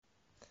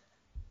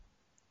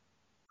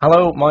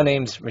Hello, my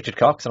name's Richard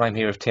Cox and I'm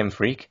here with Tim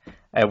Freke.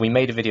 We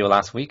made a video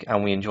last week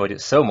and we enjoyed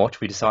it so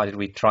much we decided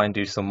we'd try and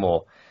do some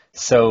more.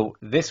 So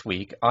this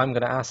week I'm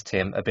going to ask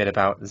Tim a bit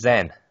about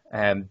Zen.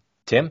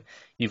 Tim,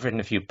 you've written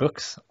a few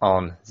books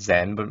on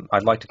Zen, but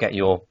I'd like to get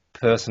your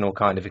personal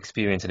kind of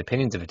experience and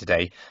opinions of it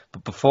today.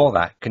 But before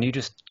that, can you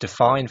just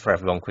define for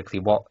everyone quickly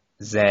what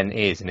Zen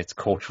is in its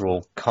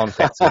cultural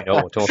context so we know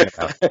what we're talking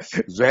about?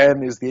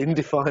 Zen is the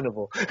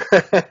indefinable.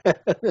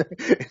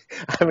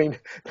 I mean,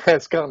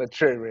 that's kind of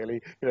true,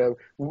 really.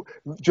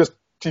 Just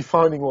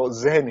defining what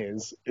Zen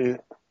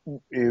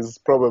is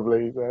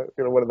probably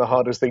one of the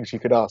hardest things you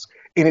could ask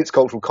in its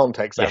cultural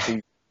context. Yeah.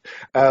 Actually,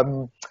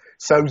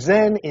 so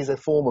Zen is a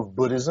form of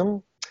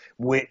Buddhism,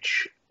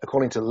 which,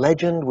 according to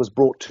legend, was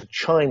brought to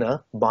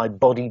China by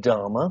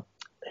Bodhidharma,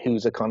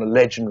 who's a kind of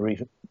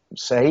legendary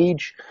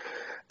sage.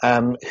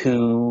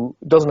 Who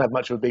doesn't have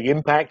much of a big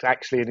impact,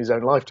 actually, in his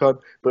own lifetime,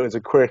 but is a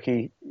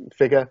quirky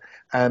figure,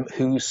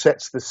 who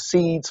sets the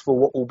seeds for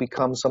what will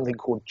become something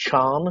called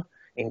Chan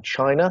in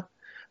China,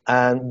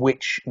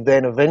 which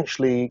then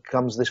eventually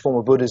comes, this form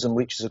of Buddhism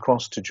reaches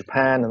across to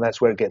Japan, and that's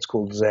where it gets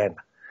called Zen.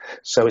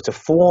 So it's a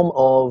form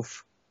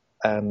of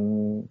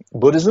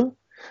Buddhism,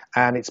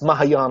 and it's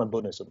Mahayana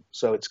Buddhism.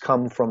 So it's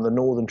come from the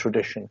northern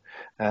tradition,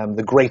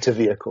 the greater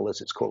vehicle,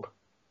 as it's called.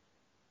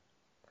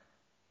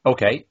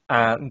 Okay,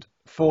 and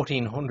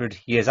 1400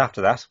 years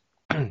after that,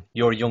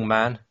 you're a young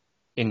man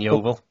in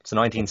Yeovil. It's the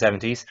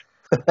 1970s.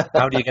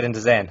 How do you get into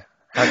Zen?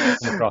 How do you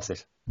come across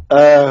it?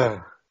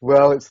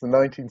 Well, it's the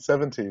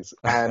 1970s,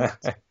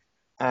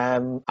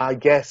 and I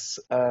guess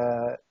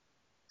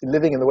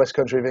living in the West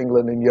Country of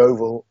England in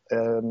Yeovil,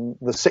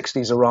 the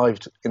 60s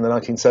arrived in the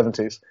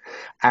 1970s,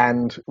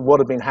 and what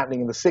had been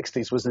happening in the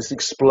 60s was this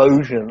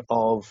explosion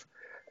of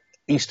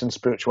Eastern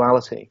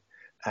spirituality,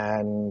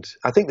 and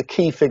I think the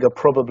key figure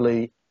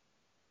probably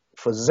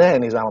for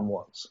Zen is Alan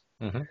Watts.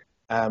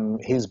 Mm-hmm.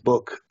 His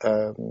book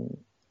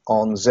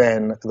on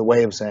Zen, The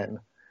Way of Zen,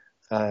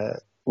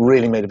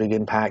 really made a big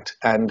impact,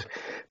 and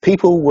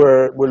people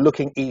were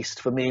looking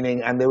east for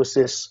meaning, and there was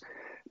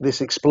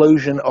this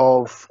explosion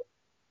of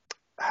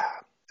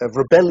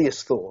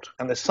rebellious thought,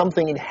 and there's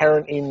something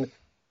inherent in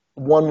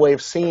one way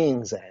of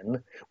seeing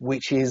Zen,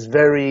 which is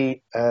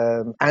very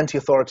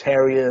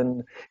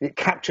anti-authoritarian. It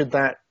captured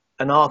that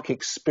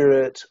anarchic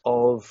spirit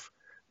of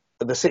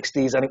the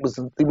 60s, and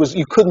it was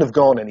you couldn't have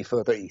gone any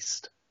further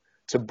east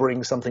to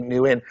bring something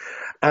new in.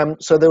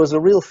 So there was a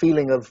real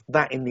feeling of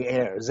that in the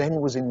air.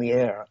 Zen was in the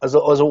air, as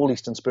all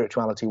Eastern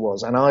spirituality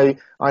was. And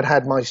I'd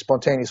had my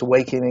spontaneous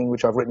awakening,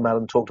 which I've written about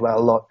and talked about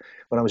a lot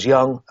when I was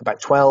young,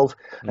 about 12,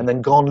 and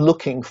then gone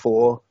looking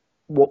for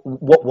what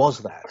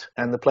was that.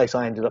 And the place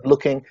I ended up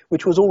looking,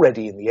 which was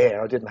already in the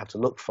air, I didn't have to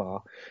look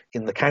far,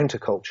 in the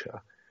counterculture,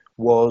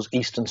 was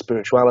Eastern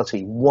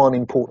spirituality, one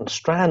important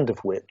strand of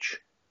which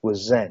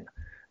was Zen.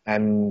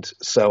 And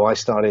so I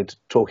started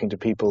talking to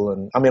people,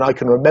 and I mean, I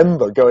can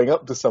remember going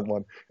up to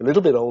someone a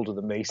little bit older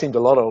than me, he seemed a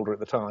lot older at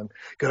the time,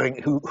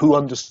 going who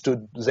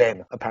understood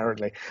Zen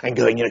apparently, and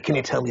going, can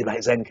you tell me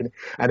about Zen? And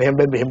I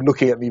remember him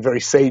looking at me very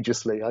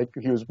sagely.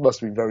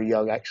 Must have been very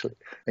young actually,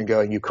 and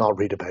going, "You can't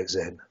read about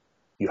Zen.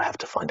 You have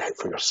to find out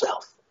for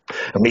yourself."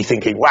 And me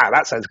thinking, "Wow,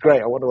 that sounds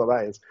great. I wonder what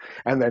that is."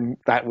 And then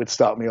that would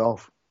start me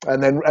off,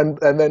 and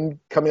then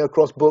coming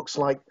across books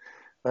like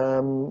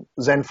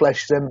Zen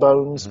Flesh, Zen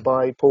Bones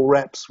by Paul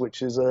Reps,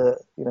 which is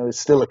is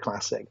still a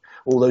classic.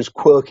 All those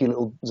quirky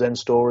little Zen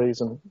stories,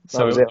 and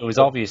so it was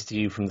obvious to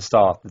you from the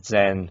start that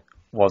Zen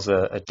was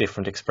a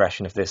different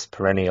expression of this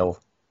perennial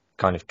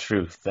kind of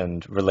truth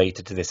and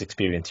related to this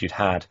experience you'd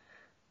had,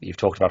 that you've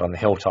talked about on the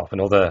hilltop and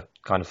other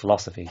kind of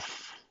philosophies.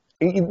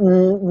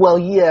 Well,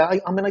 yeah.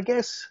 I mean, I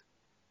guess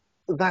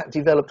that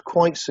developed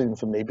quite soon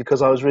for me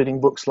because I was reading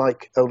books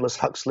like Aldous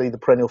Huxley, The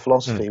Perennial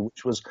Philosophy,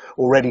 which was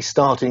already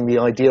starting the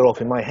idea off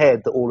in my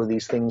head that all of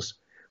these things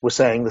were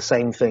saying the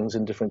same things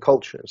in different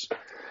cultures.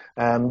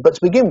 But to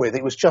begin with,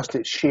 it was just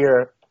its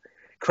sheer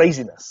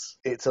craziness,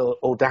 its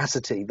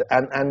audacity.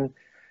 And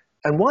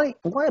why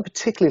I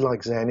particularly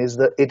like Zen is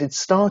that it had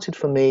started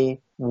for me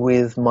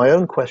with my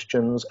own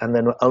questions and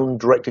then my own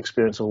direct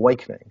experience of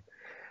awakening.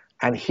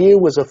 And here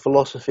was a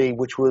philosophy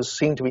which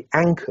seemed to be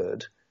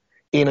anchored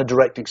in a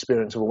direct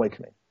experience of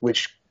awakening,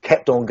 which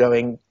kept on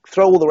going,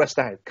 throw all the rest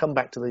out, come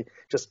back to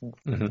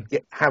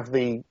have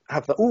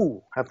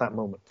that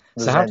moment.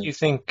 So how do you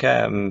think,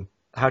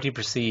 how do you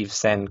perceive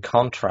Zen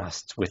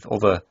contrasts with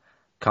other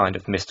kind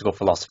of mystical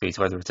philosophies,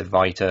 whether it's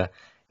Advaita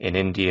in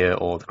India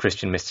or the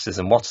Christian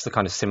mysticism? What's the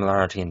kind of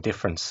similarity and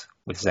difference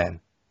with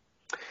Zen?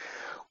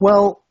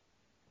 Well,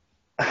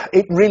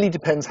 it really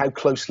depends how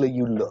closely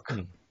you look.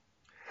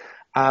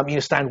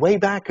 You stand way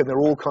back and they're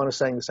all kind of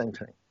saying the same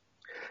thing.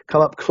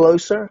 Come up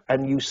closer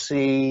and you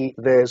see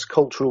there's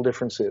cultural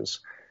differences.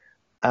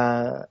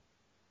 Come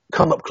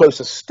up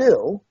closer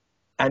still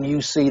and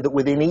you see that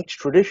within each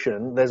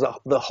tradition there's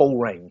the whole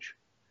range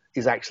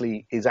is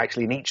actually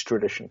in each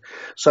tradition.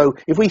 So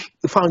if we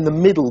find the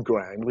middle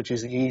ground, which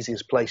is the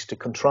easiest place to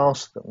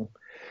contrast them,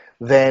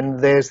 then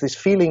there's this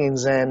feeling in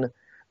Zen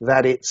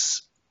that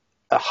it's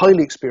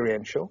highly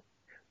experiential,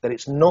 that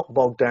it's not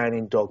bogged down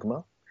in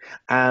dogma,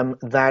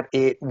 that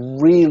it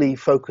really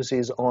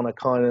focuses on a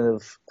kind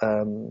of,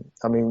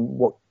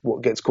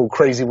 what gets called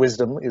crazy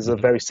wisdom is a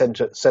very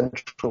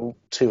central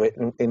to it.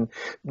 In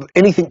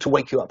anything to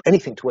wake you up,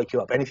 anything to wake you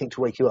up, anything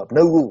to wake you up.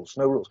 No rules,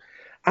 no rules.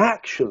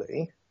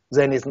 Actually,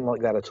 Zen isn't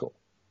like that at all.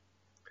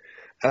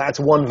 And that's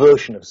one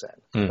version of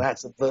Zen.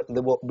 That's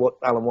what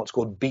Alan Watts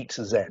called beat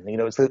Zen.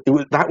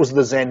 That was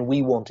the Zen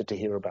we wanted to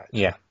hear about.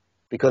 Yeah.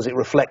 Because it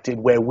reflected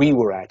where we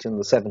were at in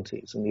the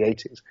 70s and the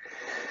 80s.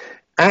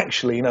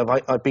 Actually,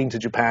 I've been to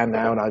Japan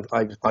now,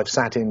 and I've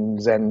sat in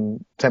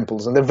Zen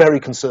temples, and they're very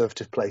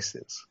conservative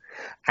places,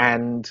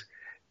 and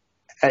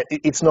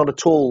it's not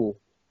at all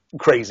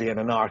crazy and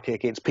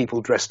anarchic. It's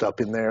people dressed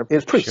up in there.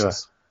 It's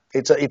priests.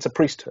 Sure. It's a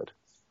priesthood.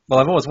 Well,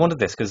 I've always wondered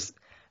this because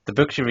the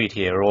books you read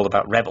here are all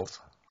about rebels,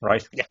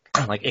 right? Yeah.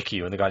 Like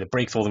Ikkyu and the guy that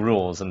breaks all the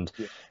rules and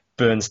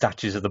burns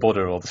statues of the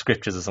Buddha or the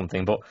scriptures or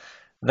something, but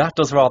that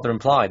does rather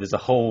imply there's a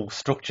whole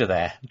structure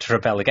there to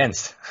rebel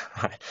against.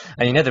 Right?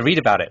 And you never read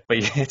about it, but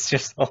it's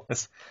just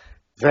always...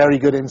 Very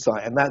good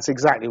insight, and that's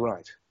exactly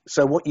right.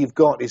 So what you've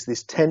got is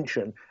this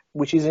tension,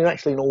 which is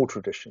actually in all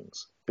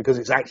traditions, because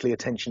it's actually a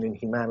tension in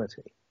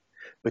humanity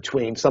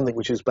between something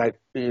which is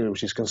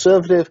which is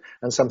conservative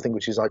and something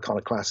which is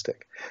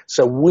iconoclastic.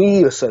 So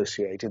we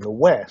associate in the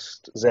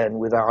West Zen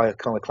with our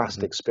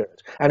iconoclastic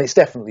spirit, and it's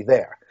definitely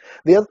there.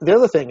 The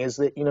other thing is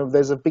that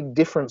there's a big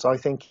difference, I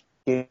think,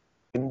 in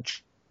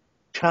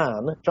China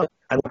and what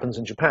happens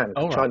in Japan.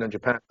 Oh, right. China and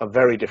Japan are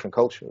very different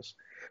cultures.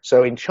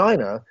 So in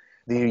China,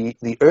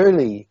 the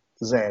early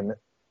Zen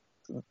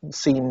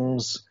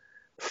seems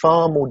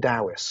far more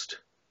Taoist.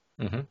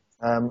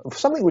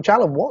 Something which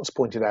Alan Watts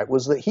pointed out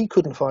was that he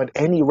couldn't find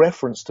any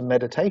reference to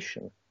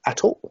meditation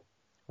at all.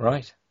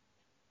 Right.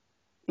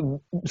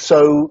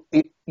 So,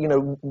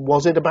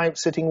 was it about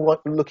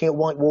looking at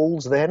white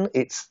walls then?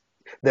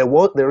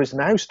 There is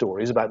now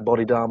stories about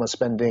Bodhidharma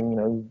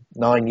spending,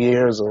 9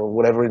 years or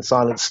whatever in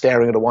silence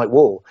staring at a white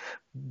wall.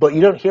 But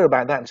you don't hear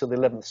about that until the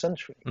 11th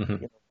century,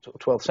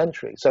 12th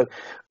century. So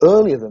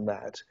earlier than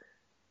that,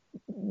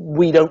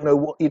 we don't know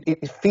what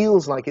it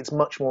feels like. It's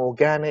much more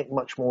organic,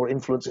 much more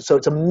influenced. So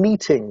it's a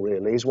meeting,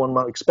 really, as one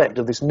might expect,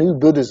 of this new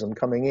Buddhism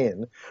coming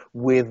in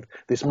with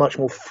this much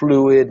more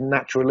fluid,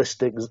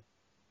 naturalistic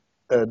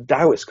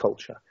Taoist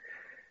culture,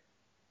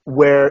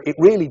 where it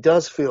really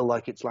does feel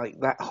like it's like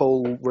that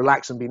whole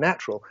relax and be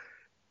natural.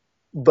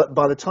 But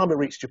by the time it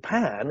reached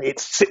Japan,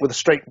 it's sit with a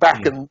straight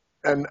back and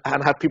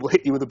have people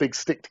hit you with a big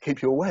stick to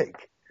keep you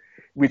awake,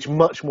 which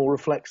much more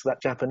reflects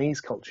that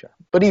Japanese culture.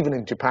 But even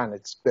in Japan,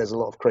 there's a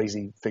lot of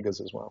crazy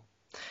figures as well.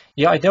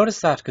 Yeah, I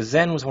noticed that because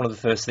Zen was one of the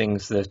first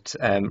things that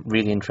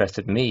really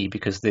interested me,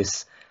 because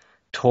this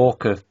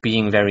talk of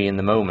being very in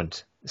the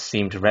moment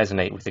seemed to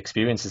resonate with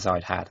experiences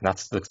I'd had. And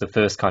that's the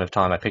first kind of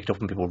time I picked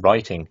up on people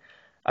writing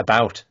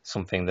about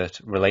something that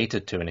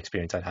related to an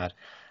experience I'd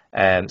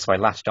had. So I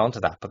latched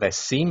onto that. But there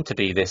seemed to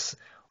be this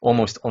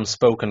almost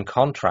unspoken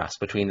contrast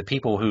between the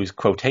people whose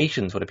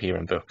quotations would appear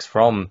in books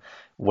from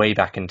way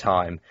back in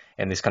time,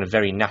 and this kind of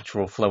very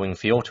natural flowing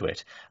feel to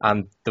it,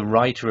 and the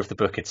writer of the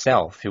book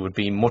itself, who would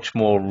be much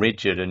more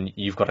rigid, and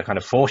you've got to kind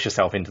of force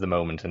yourself into the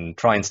moment and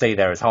try and stay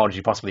there as hard as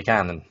you possibly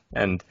can.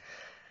 And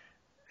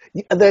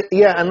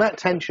that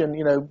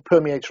tension,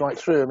 permeates right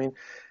through. I mean,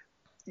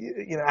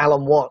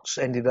 Alan Watts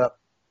ended up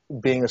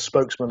being a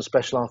spokesman,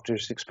 especially after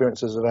his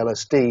experiences of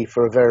LSD,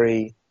 for a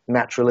very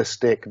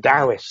naturalistic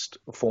Taoist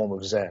form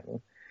of Zen.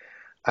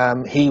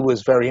 He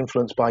was very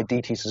influenced by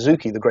D.T.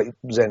 Suzuki, the great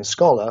Zen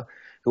scholar,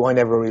 who I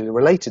never really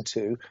related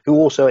to, who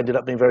also ended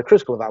up being very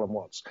critical of Alan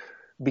Watts,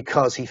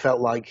 because he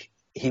felt like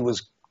he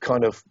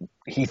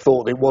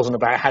thought it wasn't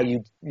about how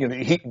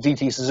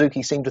D.T.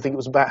 Suzuki seemed to think it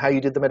was about how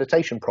you did the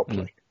meditation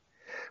properly.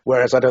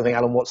 Whereas I don't think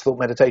Alan Watts thought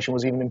meditation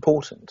was even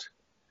important,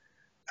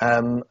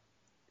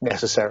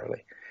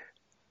 necessarily.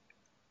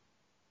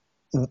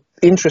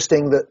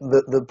 Interesting that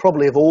the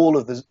probably of all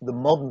of the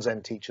modern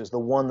Zen teachers, the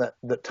one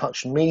that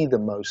touched me the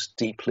most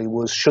deeply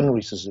was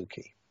Shunryu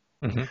Suzuki,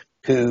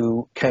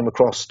 who came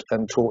across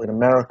and taught in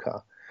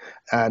America,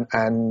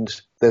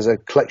 and there's a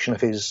collection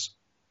of his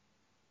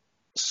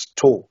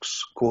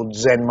talks called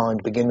Zen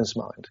Mind, Beginner's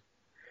Mind,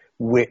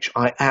 which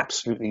I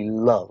absolutely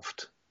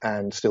loved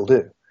and still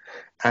do.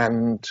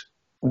 And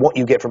what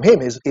you get from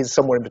him is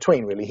somewhere in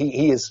between, really.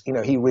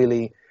 He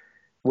really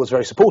was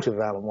very supportive of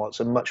Alan Watts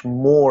and much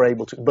more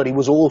able to, but he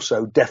was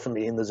also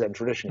definitely in the Zen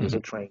tradition. He was a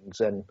trained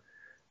Zen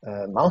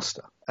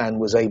master and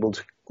was able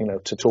to,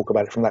 to talk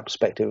about it from that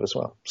perspective as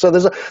well. So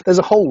there's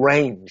a whole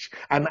range,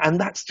 and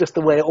that's just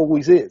the way it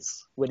always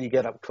is when you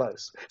get up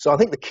close. So I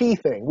think the key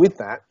thing with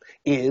that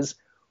is,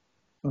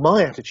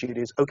 my attitude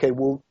is, okay,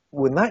 well,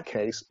 in that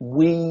case,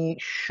 we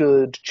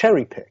should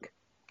cherry pick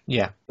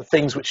the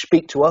things which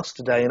speak to us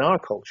today in our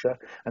culture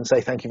and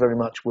say, thank you very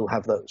much, we'll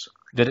have those.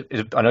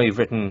 I know you've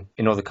written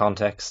in other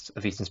contexts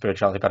of Eastern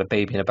spirituality about a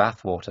baby in a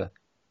bathwater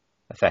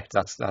effect.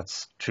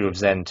 That's true of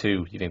Zen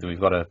too. You think that we've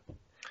got to...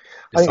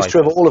 I think it's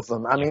true of all of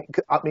them. I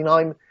mean,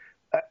 I'm,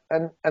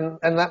 and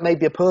that may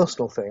be a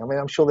personal thing. I mean,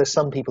 I'm sure there's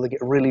some people that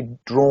get really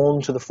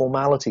drawn to the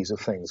formalities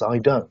of things. I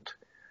don't.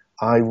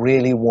 I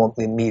really want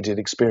the immediate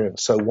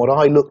experience. So what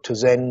I look to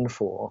Zen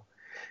for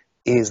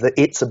is that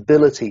its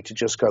ability to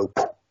just go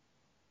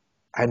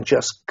and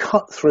just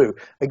cut through.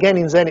 Again,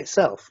 in Zen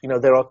itself,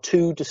 there are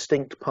two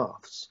distinct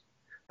paths.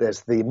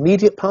 There's the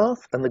immediate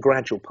path and the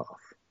gradual path.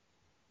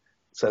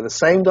 So the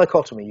same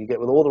dichotomy you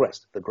get with all the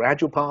rest. The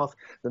gradual path,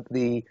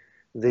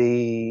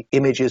 the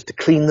image is to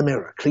clean the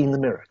mirror, clean the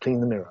mirror, clean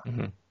the mirror.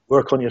 Mm-hmm.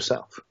 Work on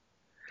yourself.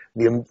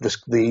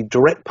 The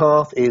direct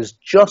path is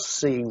just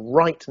see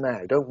right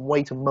now. Don't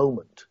wait a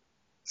moment.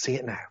 See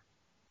it now.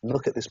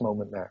 Look at this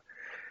moment now.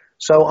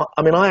 So,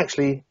 I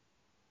actually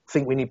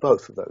think we need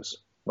both of those.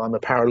 I'm a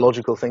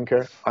paralogical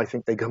thinker. I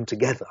think they come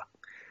together.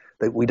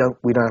 That we don't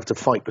have to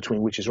fight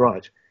between which is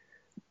right.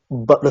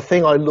 But the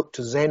thing I look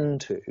to Zen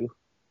to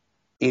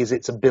is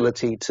its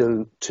ability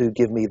to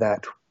give me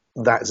that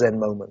Zen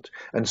moment.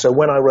 And so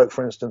when I wrote,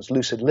 for instance,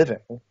 Lucid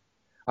Living,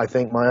 I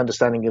think my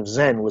understanding of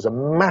Zen was a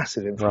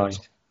massive influence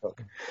on the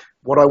book.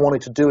 What I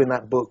wanted to do in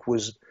that book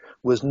was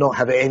not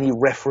have any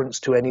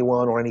reference to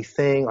anyone or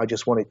anything. I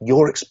just wanted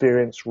your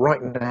experience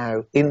right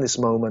now in this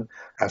moment,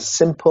 as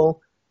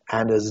simple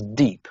and as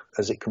deep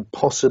as it can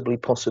possibly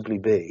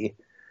be.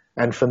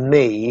 And for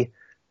me,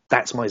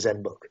 that's my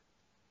Zen book.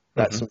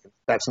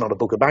 That's not a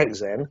book about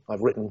Zen.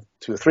 I've written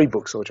 2 or 3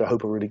 books, which I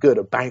hope are really good,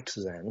 about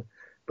Zen,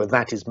 but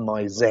that is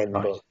my Zen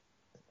book.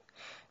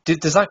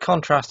 Does that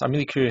contrast? I'm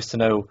really curious to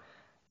know.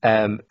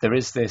 There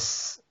is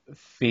this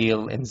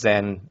feel in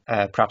Zen,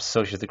 perhaps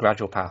associated with the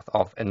gradual path,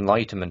 of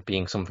enlightenment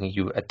being something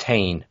you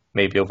attain,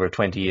 maybe over a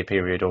 20-year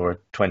period or a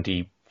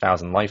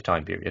 20,000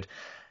 lifetime period,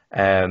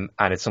 and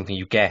it's something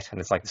you get,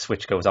 and it's like the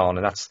switch goes on,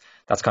 and that's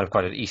kind of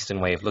quite an Eastern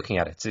way of looking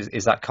at it.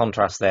 Is that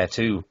contrast there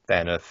too,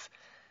 then, of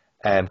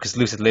because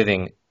Lucid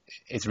Living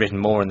is written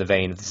more in the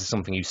vein of this is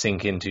something you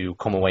sink into,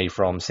 come away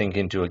from, sink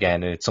into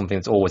again, and it's something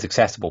that's always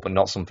accessible, but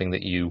not something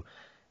that you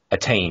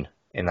attain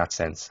in that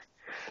sense.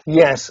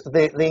 Yes,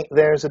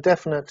 there's a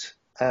definite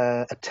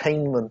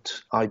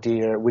attainment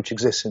idea which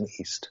exists in the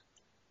East,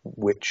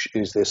 which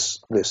is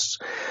this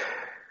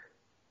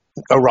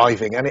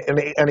arriving, and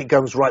it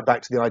goes right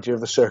back to the idea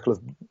of the circle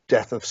of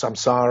death, of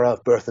samsara,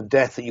 of birth and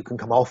death, that you can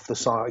come off the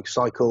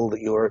cycle,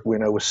 that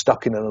we're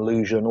stuck in an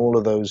illusion. All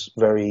of those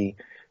very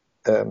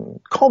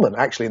common,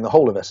 actually, in the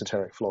whole of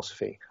esoteric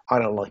philosophy. I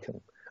don't like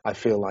them. I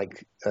feel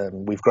like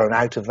we've grown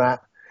out of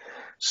that.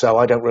 So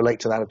I don't relate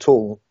to that at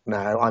all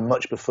now. I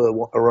much prefer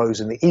what arose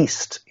in the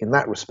East in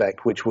that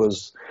respect, which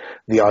was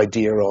the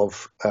idea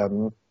of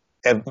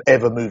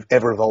ever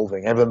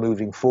evolving, ever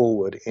moving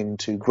forward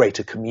into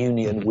greater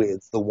communion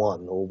with the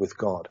One or with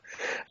God,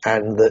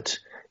 and that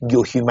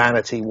your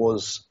humanity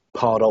was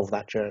part of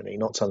that journey,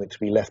 not something to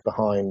be left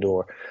behind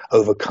or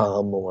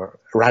overcome or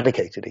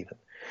eradicated even.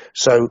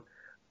 So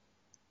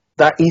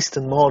that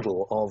Eastern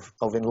model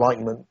of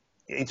enlightenment,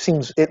 it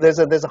seems there's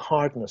a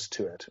hardness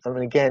to it. I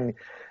mean, again,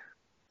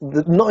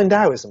 not in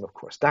Taoism, of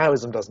course.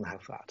 Taoism doesn't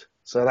have that.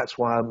 So that's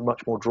why I'm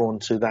much more drawn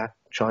to that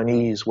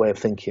Chinese way of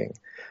thinking.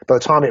 By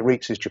the time it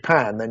reaches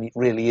Japan, then it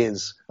really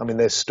is. I mean,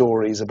 there's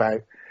stories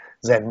about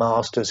Zen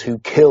masters who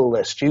kill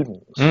their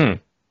students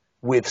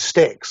with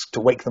sticks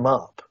to wake them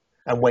up.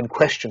 And when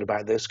questioned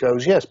about this,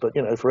 goes, yes, but,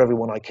 for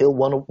everyone I kill,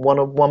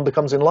 one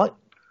becomes enlightened.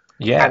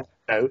 Yeah.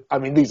 And, I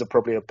mean, these are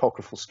probably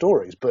apocryphal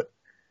stories, but,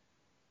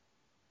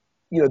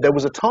 there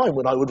was a time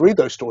when I would read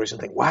those stories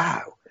and think,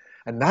 wow.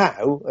 And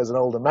now, as an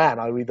older man,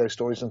 I read those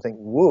stories and think,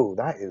 whoa,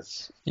 that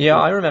is... Yeah,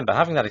 I remember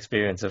having that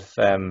experience of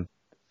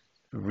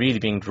really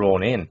being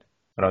drawn in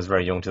when I was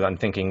very young to that and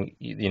thinking,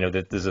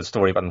 that there's a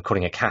story about them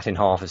cutting a cat in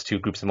half as 2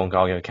 groups of monks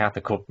arguing a cat.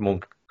 The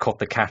monk cut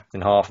the cat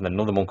in half, and then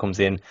another monk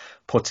comes in,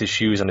 puts his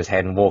shoes on his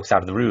head and walks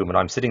out of the room, and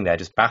I'm sitting there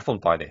just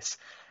baffled by this.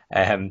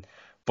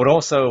 But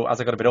also,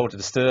 as I got a bit older,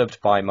 disturbed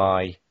by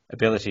my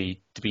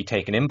ability to be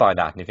taken in by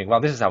that. And you think,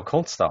 well, this is how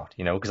cults start,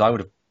 because I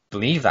would have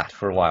believe that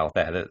for a while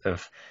there, that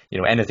of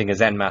anything a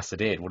Zen master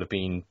did would have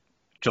been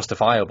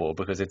justifiable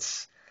because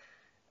it's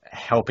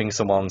helping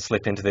someone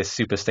slip into this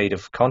super state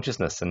of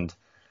consciousness. And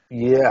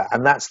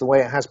that's the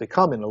way it has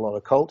become in a lot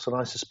of cults, and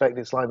I suspect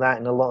it's like that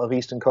in a lot of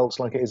Eastern cults,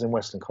 like it is in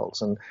Western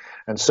cults, and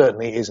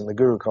certainly it is in the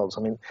guru cults.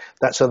 I mean,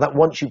 that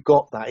once you've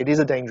got that, it is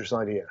a dangerous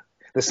idea.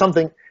 There's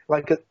something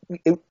like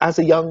as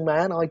a young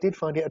man, I did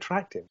find it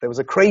attractive. There was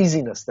a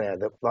craziness there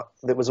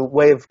that was a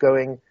way of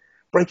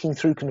breaking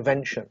through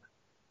convention.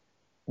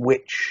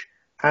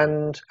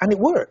 And it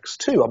works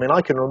too. I mean,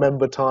 I can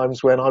remember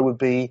times when I would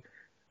be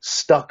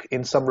stuck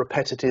in some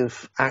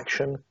repetitive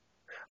action,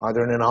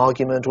 either in an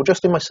argument or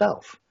just in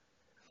myself.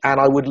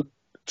 And I would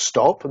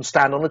stop and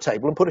stand on a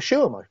table and put a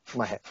shoe on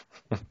my head.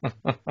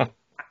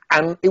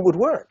 And it would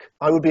work.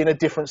 I would be in a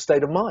different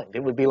state of mind.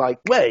 It would be like,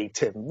 wait,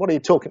 Tim, what are you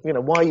talking?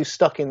 Why are you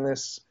stuck in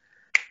this?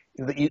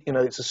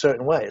 It's a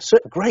certain way. It's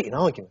great in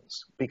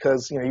arguments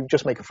because, you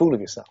just make a fool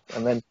of yourself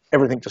and then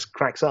everything just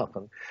cracks up.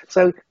 And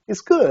so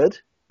it's good.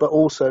 But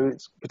also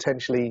it's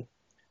potentially,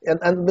 and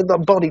the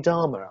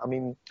Bodhidharma, I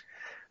mean,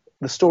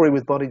 the story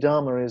with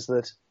Bodhidharma is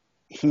that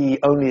he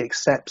only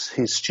accepts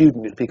his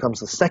student, it becomes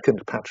the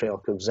second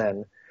patriarch of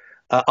Zen,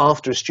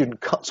 after a student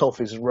cuts off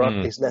his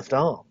left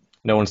arm.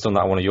 No one's done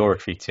that on one of your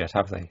retreats yet,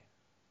 have they?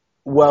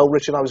 Well,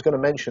 Richard, I was going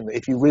to mention that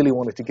if you really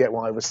wanted to get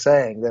what I was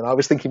saying, then I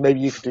was thinking maybe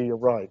you could do your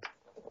right.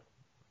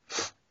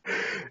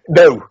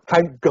 No,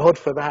 thank God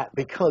for that,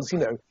 because,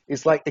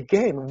 it's like,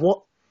 again,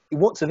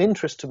 what's of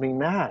interest to me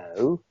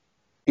now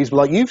is,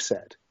 like you've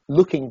said,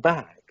 looking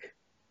back,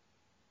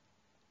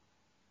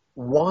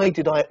 what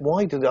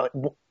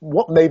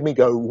made me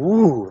go,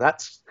 ooh,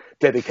 that's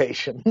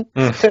dedication,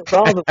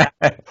 rather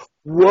than,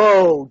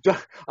 whoa,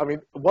 I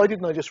mean, why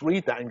didn't I just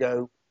read that and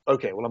go,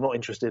 okay, well, I'm not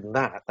interested in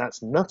that,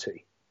 that's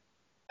nutty.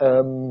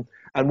 And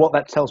what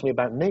that tells me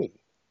about me.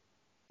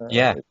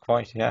 Yeah,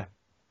 quite, yeah.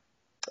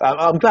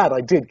 I'm glad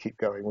I did keep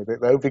going with it,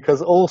 though,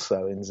 because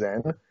also in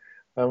Zen,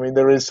 I mean,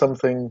 there is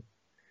something.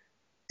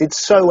 It's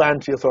so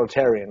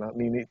anti-authoritarian. I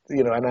mean,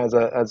 and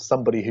as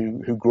somebody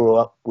who grew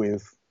up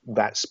with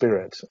that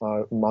spirit,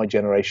 my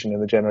generation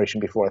and the generation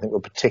before, I think,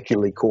 were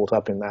particularly caught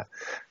up in that.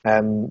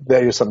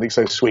 There is something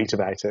so sweet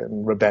about it,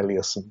 and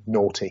rebellious and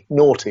naughty.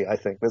 Naughty, I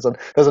think. There's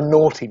a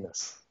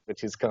naughtiness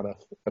which is kind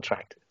of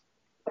attractive.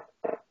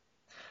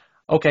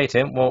 Okay,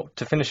 Tim. Well,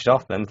 to finish it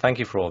off, then, thank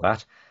you for all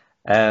that.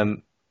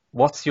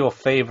 What's your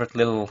favourite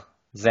little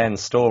Zen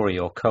story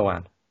or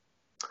koan?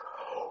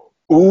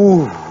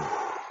 Ooh,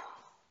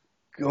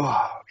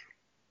 God.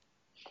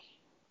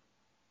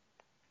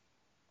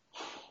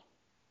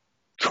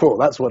 Oh,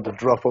 that's one to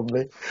drop on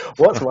me.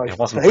 What's my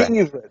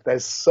favourite?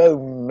 There's so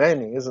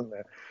many, isn't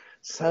there?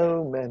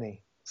 So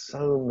many,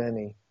 so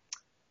many.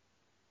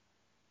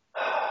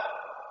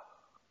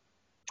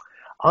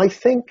 I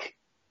think,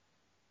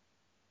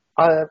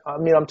 I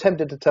mean, I'm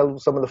tempted to tell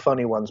some of the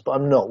funny ones, but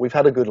I'm not. We've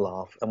had a good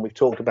laugh, and we've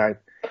talked about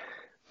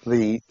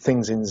the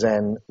things in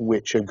Zen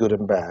which are good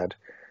and bad.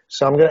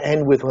 So I'm going to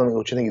end with one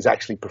which I think is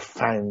actually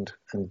profound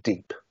and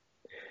deep,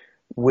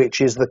 which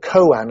is the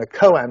koan. A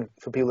koan,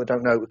 for people that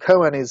don't know, a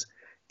koan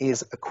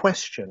is a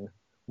question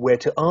where,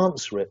 to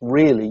answer it,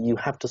 really, you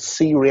have to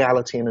see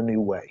reality in a new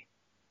way.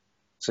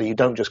 So you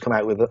don't just come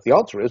out with the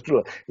answer is,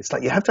 it's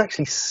like you have to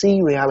actually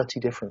see reality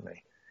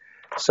differently.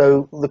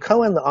 So the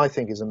koan that I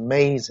think is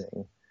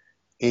amazing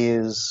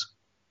is,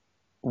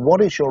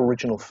 what is your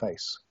original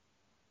face?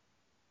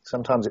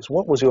 Sometimes it's,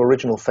 what was your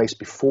original face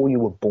before you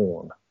were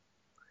born?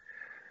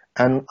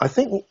 And I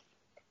think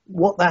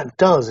what that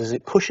does is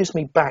it pushes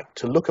me back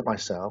to look at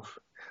myself.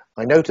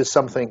 I noticed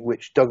something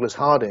which Douglas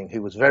Harding,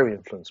 who was very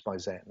influenced by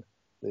Zen,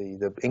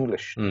 the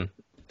English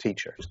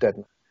teacher, who's dead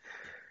now.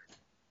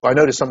 I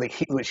noticed something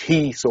which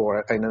he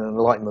saw in an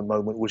enlightenment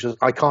moment, which is,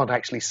 I can't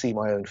actually see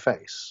my own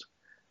face.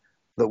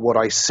 That what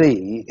I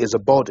see is a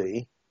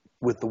body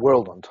with the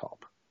world on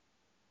top.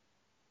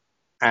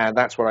 And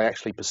that's what I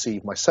actually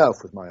perceive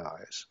myself with my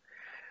eyes,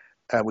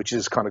 which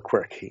is kind of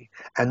quirky.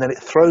 And then it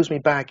throws me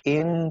back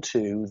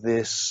into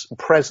this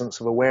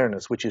presence of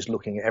awareness, which is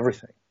looking at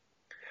everything.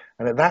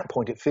 And at that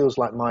point, it feels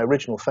like my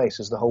original face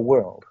is the whole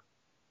world.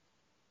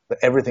 That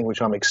everything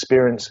which I'm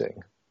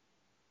experiencing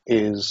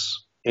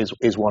is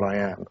what I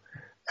am.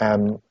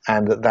 And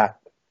that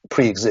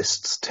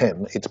pre-exists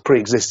Tim. It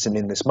pre-exists him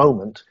in this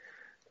moment.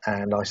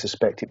 And I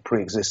suspect it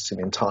pre-exists him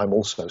in time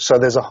also. So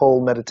there's a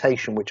whole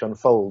meditation which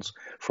unfolds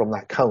from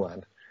that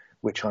koan,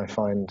 which I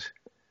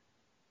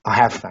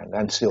have found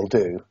and still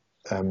do,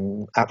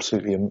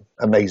 absolutely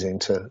amazing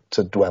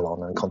to dwell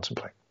on and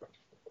contemplate.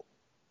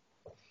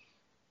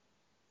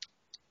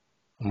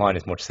 Mine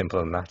is much simpler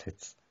than that.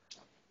 It's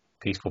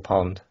peaceful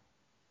pond,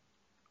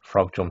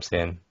 frog jumps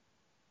in,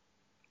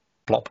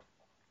 plop.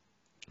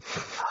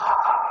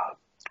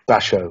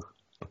 Basho.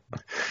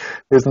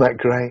 Isn't that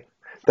great?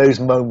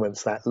 Those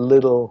moments, that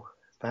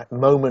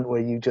moment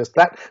where you just,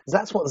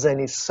 that's what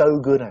Zen is so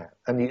good at.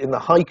 And in the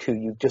haiku,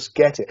 you just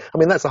get it. I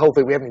mean, that's the whole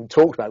thing we haven't even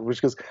talked about,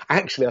 which is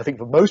actually, I think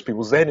for most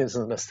people, Zen is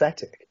an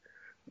aesthetic.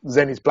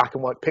 Zen is black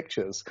and white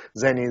pictures.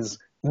 Zen is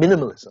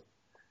minimalism,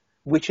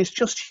 which is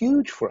just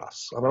huge for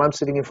us. I mean, I'm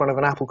sitting in front of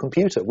an Apple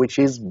computer, which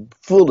is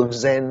full of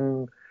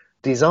Zen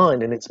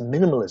design, and it's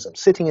minimalism.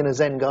 Sitting in a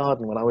Zen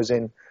garden when I was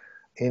in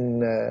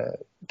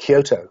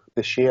Kyoto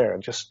this year,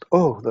 and just,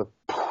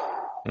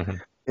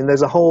 and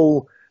there's a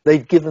whole,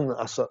 they've given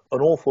us an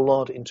awful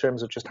lot in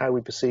terms of just how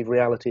we perceive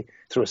reality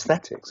through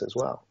aesthetics as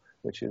well,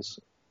 which is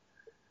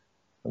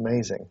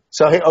amazing.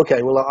 So,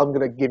 okay, well, I'm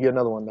going to give you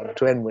another one then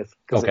to end with.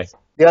 Okay.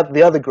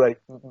 The other great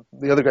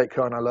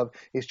koan I love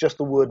is just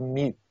the word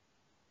mu,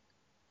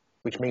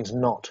 which means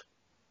not.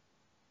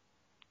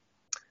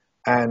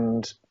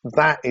 And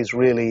that is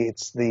really,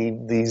 it's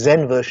the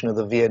Zen version of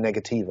the via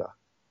negativa,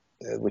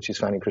 which is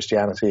found in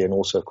Christianity and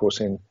also, of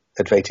course, in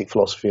Advaitic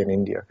philosophy in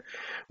India,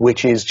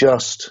 which is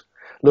just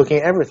looking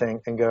at everything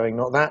and going,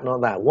 not that,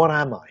 not that. What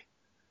am I?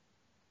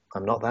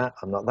 I'm not that,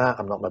 I'm not that,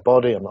 I'm not my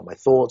body, I'm not my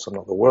thoughts, I'm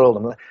not the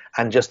world,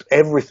 and just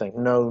everything.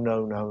 No,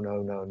 no, no,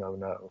 no, no, no,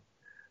 no.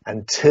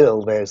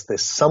 Until there's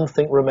this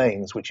something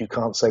remains which you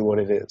can't say what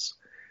it is.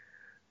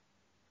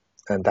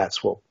 And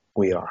that's what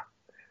we are.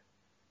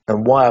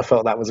 And why I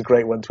felt that was a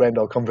great one to end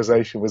our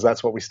conversation was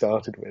that's what we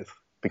started with,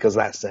 because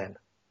that's Zen.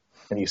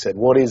 And you said,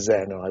 what is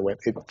Zen? And I went,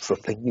 it's a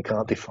thing you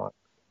can't define.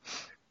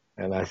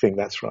 And I think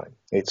that's right.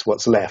 It's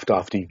what's left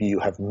after you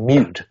have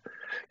gone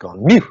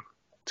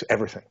to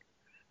everything.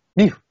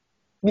 Mew,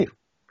 mew.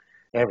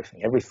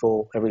 Everything, every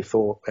thought.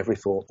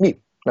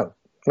 No,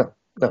 no,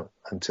 no,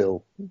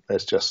 until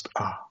there's just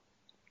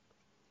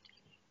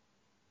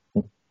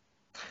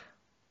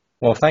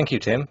Well, thank you,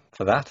 Tim,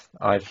 for that.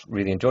 I've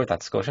really enjoyed that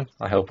discussion.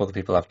 I hope other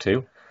people have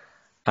too.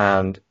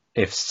 And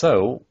if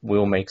so,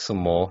 we'll make some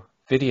more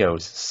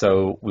videos.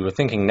 So we were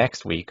thinking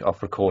next week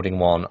of recording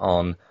one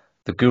on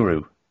the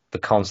guru, the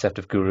concept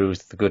of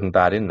gurus, the good and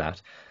bad in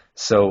that.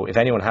 So if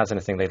anyone has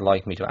anything they'd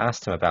like me to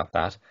ask them about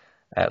that,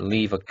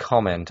 leave a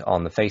comment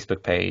on the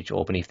Facebook page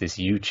or beneath this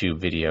YouTube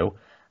video,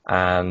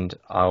 and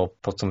I'll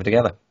put something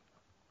together.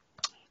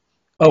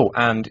 Oh,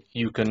 and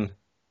you can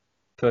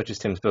purchase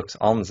Tim's books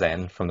on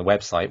Zen from the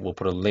website. We'll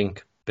put a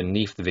link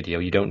beneath the video.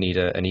 You don't need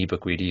an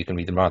ebook reader. You can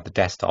read them right at the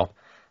desktop.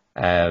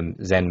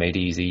 Zen Made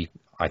Easy.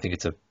 I think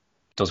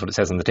does what it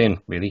says on the tin,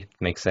 really. It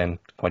makes Zen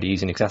quite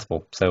easy and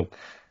accessible. So,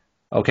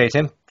 okay,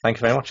 Tim, thank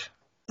you very much.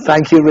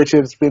 Thank you,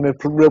 Richard. It's been a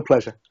real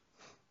pleasure.